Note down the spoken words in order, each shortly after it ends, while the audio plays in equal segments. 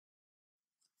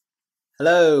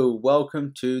Hello,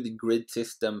 welcome to the grid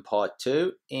system part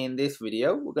 2. In this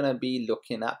video, we're going to be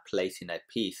looking at placing a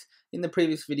piece. In the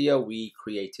previous video, we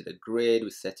created a grid,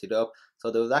 we set it up, so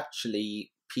there was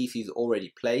actually pieces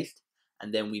already placed,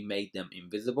 and then we made them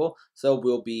invisible. So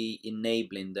we'll be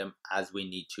enabling them as we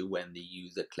need to when the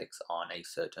user clicks on a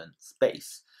certain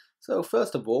space. So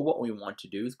first of all, what we want to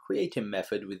do is create a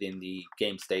method within the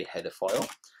game state header file.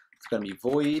 It's going to be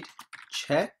void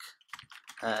check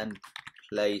and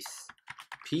place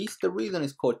piece. The reason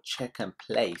it's called check and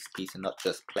place piece and not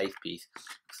just place piece,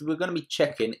 because we're going to be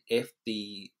checking if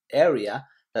the area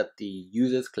that the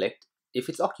users clicked, if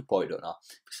it's occupied or not.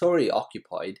 If it's already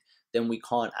occupied, then we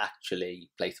can't actually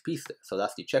place a piece there. So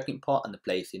that's the checking part, and the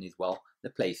placing is, well, the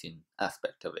placing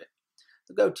aspect of it.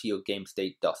 So go to your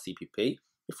gamestate.cpp.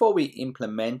 Before we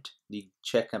implement the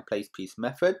check and place piece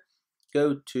method,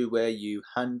 go to where you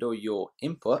handle your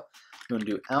input. You're going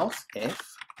to do else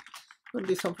if. I'm going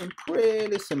to do something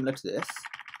pretty similar to this,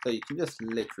 so you can just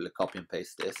literally copy and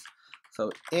paste this.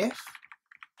 So if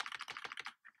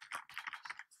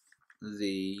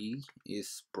the is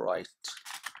sprite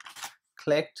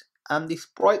clicked, and the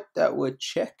sprite that we're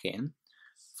checking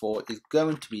for is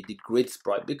going to be the grid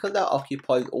sprite, because that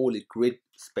occupies all the grid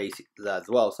spaces as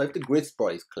well. So if the grid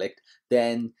sprite is clicked,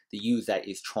 then the user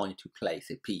is trying to place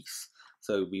a piece.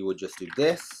 So we will just do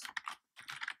this,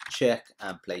 check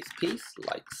and place piece,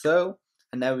 like so,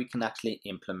 and now we can actually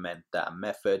implement that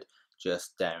method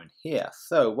just down here.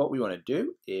 So what we want to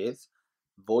do is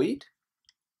void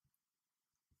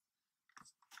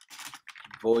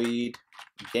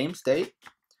game state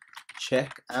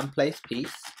check and place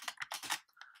piece,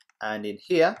 and in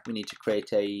here we need to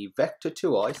create a vector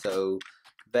to I, so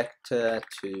vector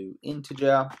to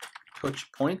integer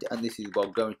touch point, and this is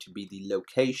going to be the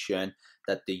location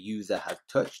that the user has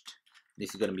touched.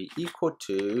 This is going to be equal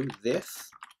to this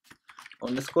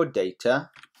underscore data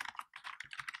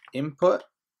input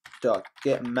dot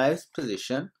get mouse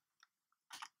position,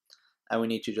 and we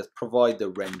need to just provide the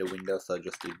render window. So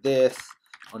just do this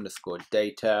underscore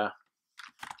data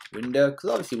window, because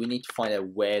obviously we need to find out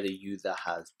where the user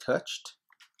has touched.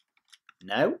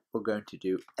 Now we're going to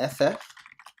do sf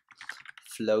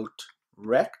float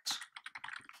rect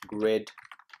grid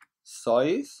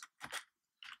size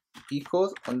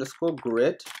equals underscore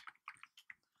grid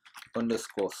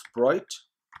underscore sprite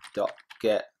dot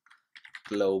get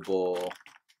global.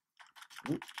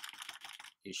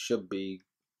 It should be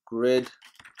grid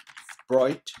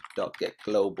sprite dot get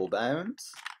global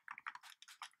bounds.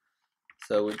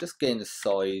 So we're just getting the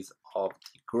size of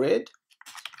the grid.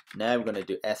 Now we're going to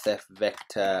do sf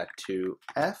vector to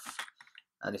f,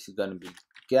 and this is going to be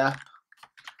gap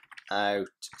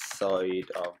outside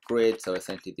of grid, so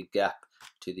essentially the gap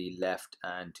to the left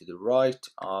and to the right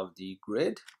of the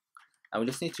grid. And we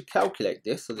just need to calculate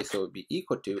this, so this will be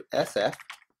equal to sf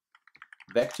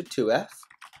vector to f.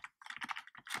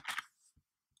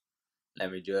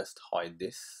 Let me just hide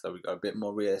this so we got a bit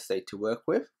more real estate to work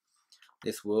with.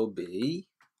 This will be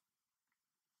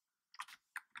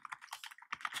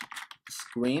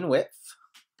screen width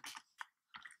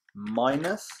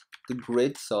minus the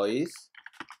grid size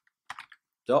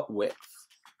dot width.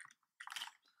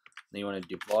 Then you want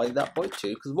to divide that by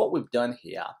 2, because what we've done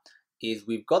here is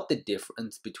we've got the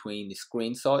difference between the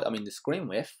screen size, the screen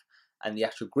width, and the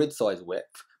actual grid size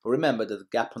width. But remember, there's a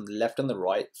gap on the left and the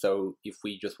right, so if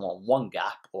we just want one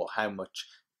gap, or how much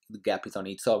the gap is on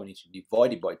each side, we need to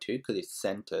divide it by 2 because it's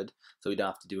centered, so we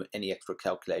don't have to do any extra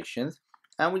calculations.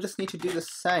 And we just need to do the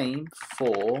same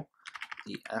for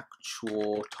the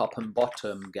actual top and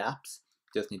bottom gaps.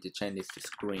 Just need to change this to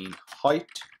screen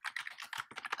height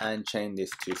and change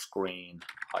this to screen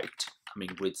height,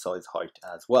 grid size height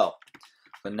as well.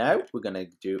 So now we're going to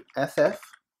do sf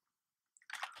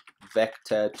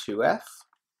vector to f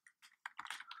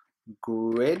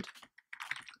grid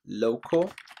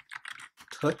local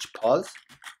touch pos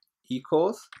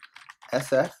equals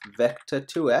sf vector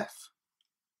to f,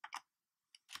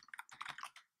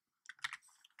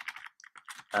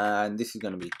 and this is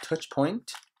going to be touch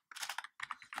point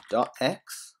dot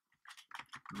x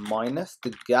minus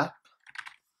the gap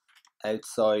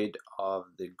outside of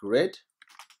the grid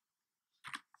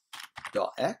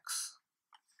dot x,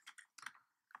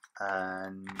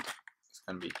 and it's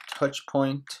going to be touch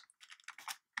point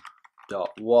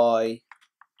dot y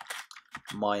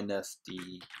minus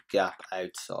the gap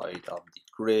outside of the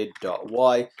grid dot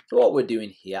y. So what we're doing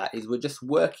here is we're just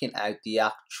working out the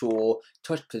actual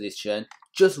touch position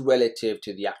just relative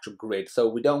to the actual grid. So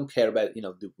we don't care about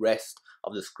the rest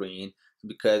of the screen,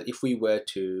 because if we were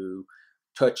to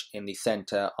touch in the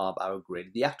center of our grid,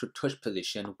 the actual touch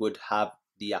position would have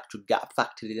the actual gap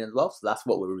factored in as well. So that's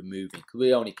what we're removing, because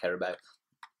we only care about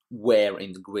where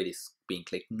in the grid is being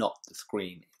clicked, not the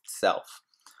screen itself.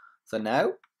 So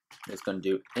now it's going to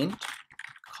do int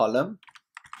column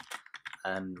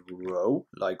and row,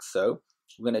 like so.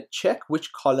 We're going to check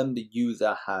which column the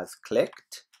user has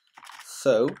clicked.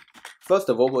 So first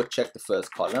of all, we'll check the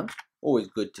first column. Always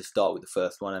good to start with the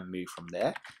first one and move from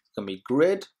there. It's going to be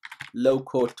grid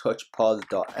local touch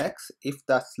pos.x. If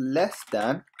that's less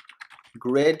than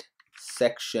grid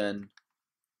section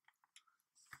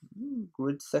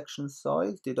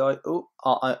size,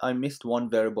 I missed one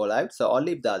variable out, so I'll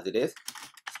leave that as it is.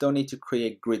 Still need to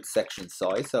create grid section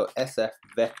size, so sf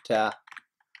vector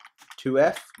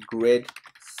 2f grid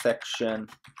section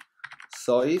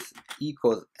size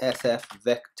equals sf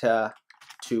vector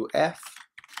 2f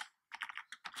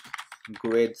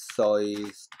grid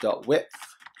size dot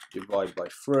width divided by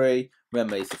 3.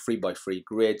 Remember, it's a 3 by 3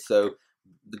 grid, so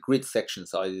the grid section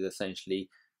size is essentially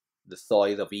the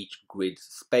size of each grid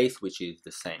space, which is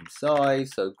the same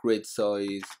size. So grid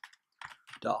size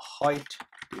dot height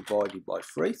divided by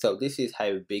 3. So this is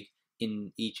how big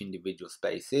in each individual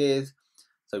space is.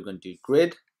 So we're going to do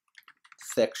grid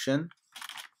section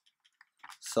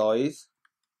size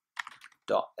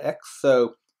dot x.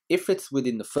 So if it's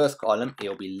within the first column,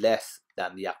 it'll be less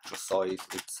than the actual size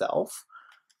itself,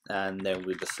 and then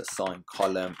we just assign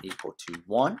column equal to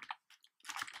 1.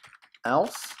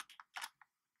 Else,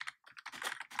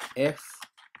 if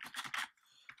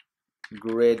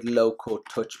grid local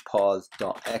touch pos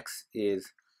dot x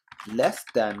is less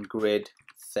than grid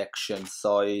section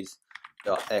size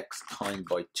dot x times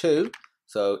by 2.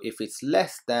 So if it's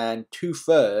less than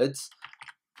 2/3,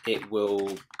 it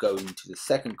will go into the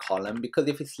second column, because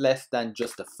if it's less than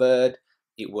just 1/3,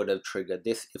 it would have triggered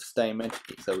this if statement.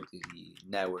 So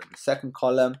now we're in the second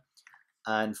column.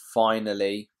 And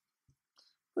finally,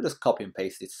 we'll just copy and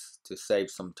paste this to save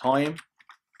some time.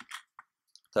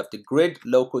 So if the grid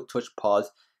local touch pos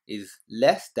is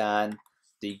less than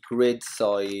the grid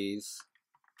size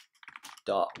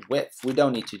dot width, we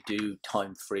don't need to do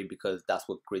times 3, because that's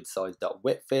what grid size dot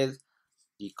width is.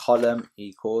 The column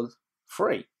equals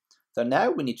 3. So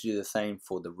now we need to do the same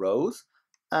for the rows,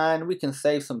 and we can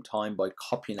save some time by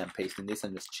copying and pasting this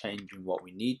and just changing what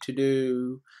we need to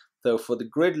do. So for the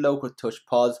grid local touch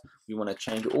pos, we want to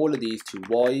change all of these to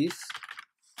y's.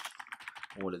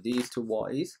 All of these to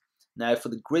y's. Now for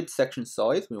the grid section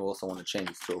size, we also want to change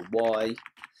this to a y.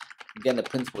 Again, the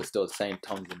principle is still the same,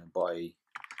 times it by,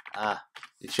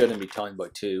 it shouldn't be times by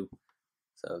 2.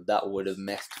 So that would have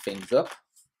messed things up.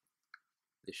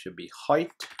 This should be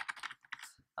height.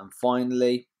 And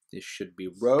finally, this should be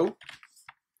row,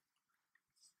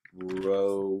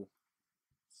 row,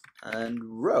 and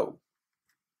row.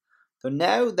 So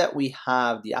now that we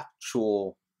have the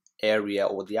actual area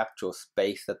or the actual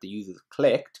space that the user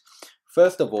clicked,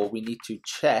 first of all, we need to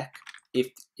check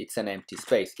if it's an empty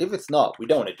space. If it's not, we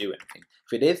don't want to do anything.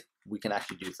 If it is, we can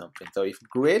actually do something. So if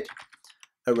grid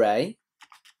array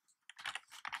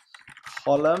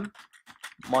column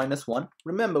 -1,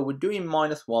 remember we're doing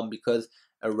 -1 because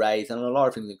arrays and a lot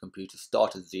of things in computers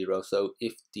start at 0. So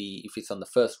if it's on the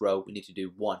first row, we need to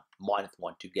do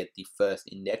 -1 to get the first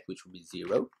index, which will be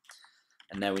 0.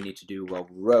 And now we need to do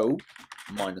row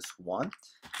 -1.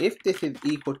 If this is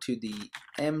equal to the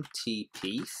empty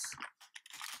piece,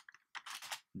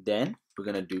 then we're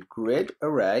going to do grid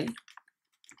array.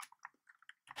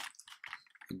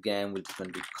 Again, we're just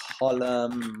going to do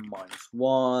column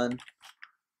 -1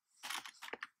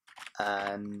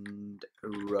 and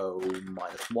row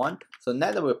 -1. So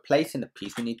now that we're placing the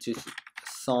piece, we need to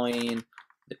assign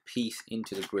the piece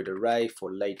into the grid array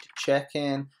for later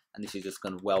check-in, and this is just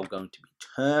going to be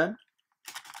turn.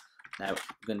 Now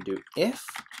we're going to do if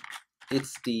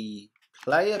it's the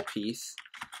player piece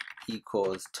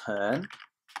equals turn,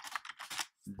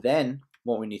 then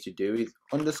what we need to do is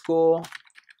underscore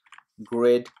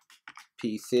grid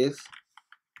pieces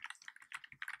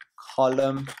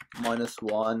column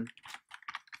 -1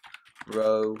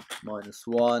 row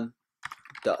 -1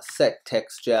 dot set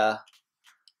texture,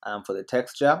 and for the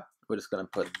texture we're just going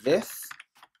to put this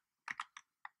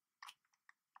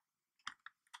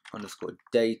underscore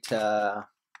data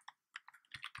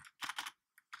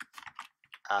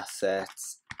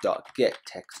assets dot get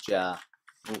texture,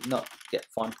 not get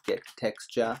font, get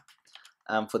texture.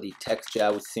 And for the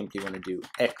texture, we simply want to do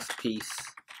X piece,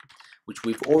 which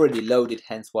we've already loaded,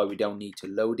 hence why we don't need to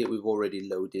load it. We've already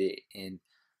loaded it in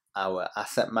our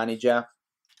asset manager.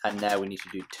 And now we need to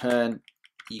do turn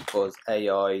equals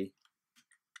AI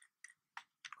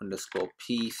underscore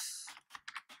piece,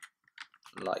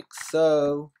 like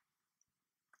so.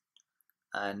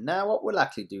 And now what we'll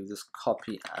actually do is just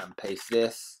copy and paste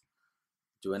this,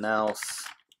 do an else.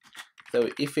 So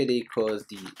if it equals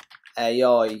the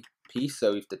AI piece,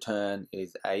 so if the turn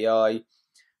is AI,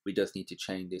 we just need to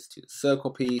change this to the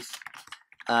circle piece,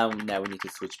 and now we need to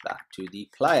switch back to the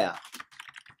player,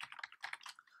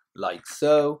 like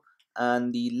so.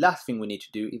 And the last thing we need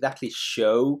to do is actually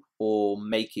show or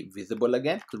make it visible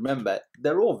again, because remember,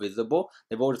 they're all visible,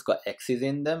 they've all just got X's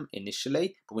in them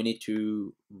initially, but we need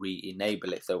to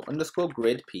re-enable it. So underscore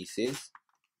grid pieces,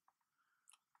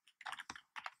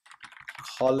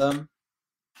 column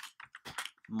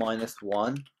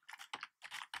 -1,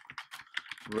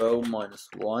 row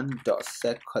 -1 dot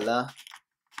set color,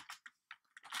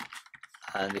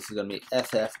 and this is going to be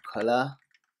SF color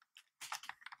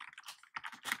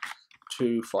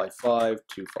 255,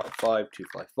 255,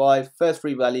 255. First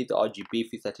three values, the RGB,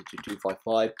 if you set it to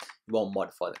 255, it won't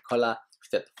modify the color. If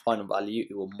you set the final value,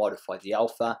 it will modify the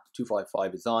alpha.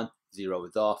 255 is on, 0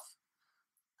 is off.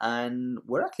 And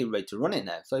we're actually ready to run it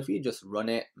now. So if you just run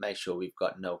it, make sure we've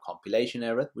got no compilation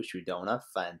error, which we don't have.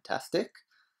 Fantastic.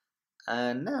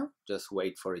 And now just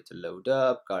wait for it to load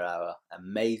up. Got our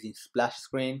amazing splash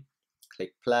screen.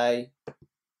 Click play.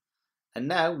 And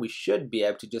now we should be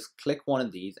able to just click one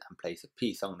of these and place a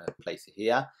piece. So I'm going to place it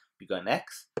here. We got an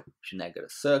X. We should now get a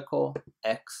circle.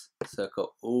 X,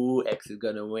 circle. Ooh, X is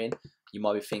going to win. You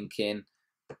might be thinking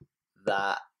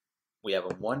that we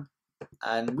haven't won.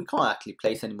 And we can't actually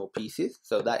place any more pieces.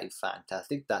 So that is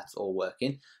fantastic. That's all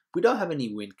working. We don't have any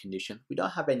win condition. We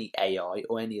don't have any AI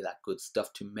or any of that good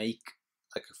stuff to make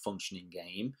like a functioning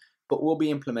game. But we'll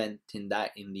be implementing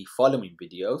that in the following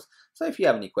videos. So if you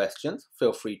have any questions,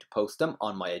 feel free to post them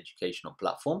on my educational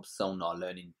platform,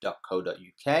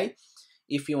 sonarlearning.co.uk.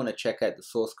 If you want to check out the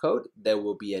source code, there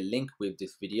will be a link with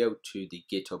this video to the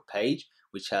GitHub page,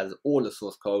 which has all the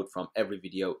source code from every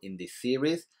video in this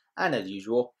series. And as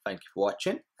usual, thank you for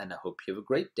watching, and I hope you have a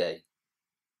great day.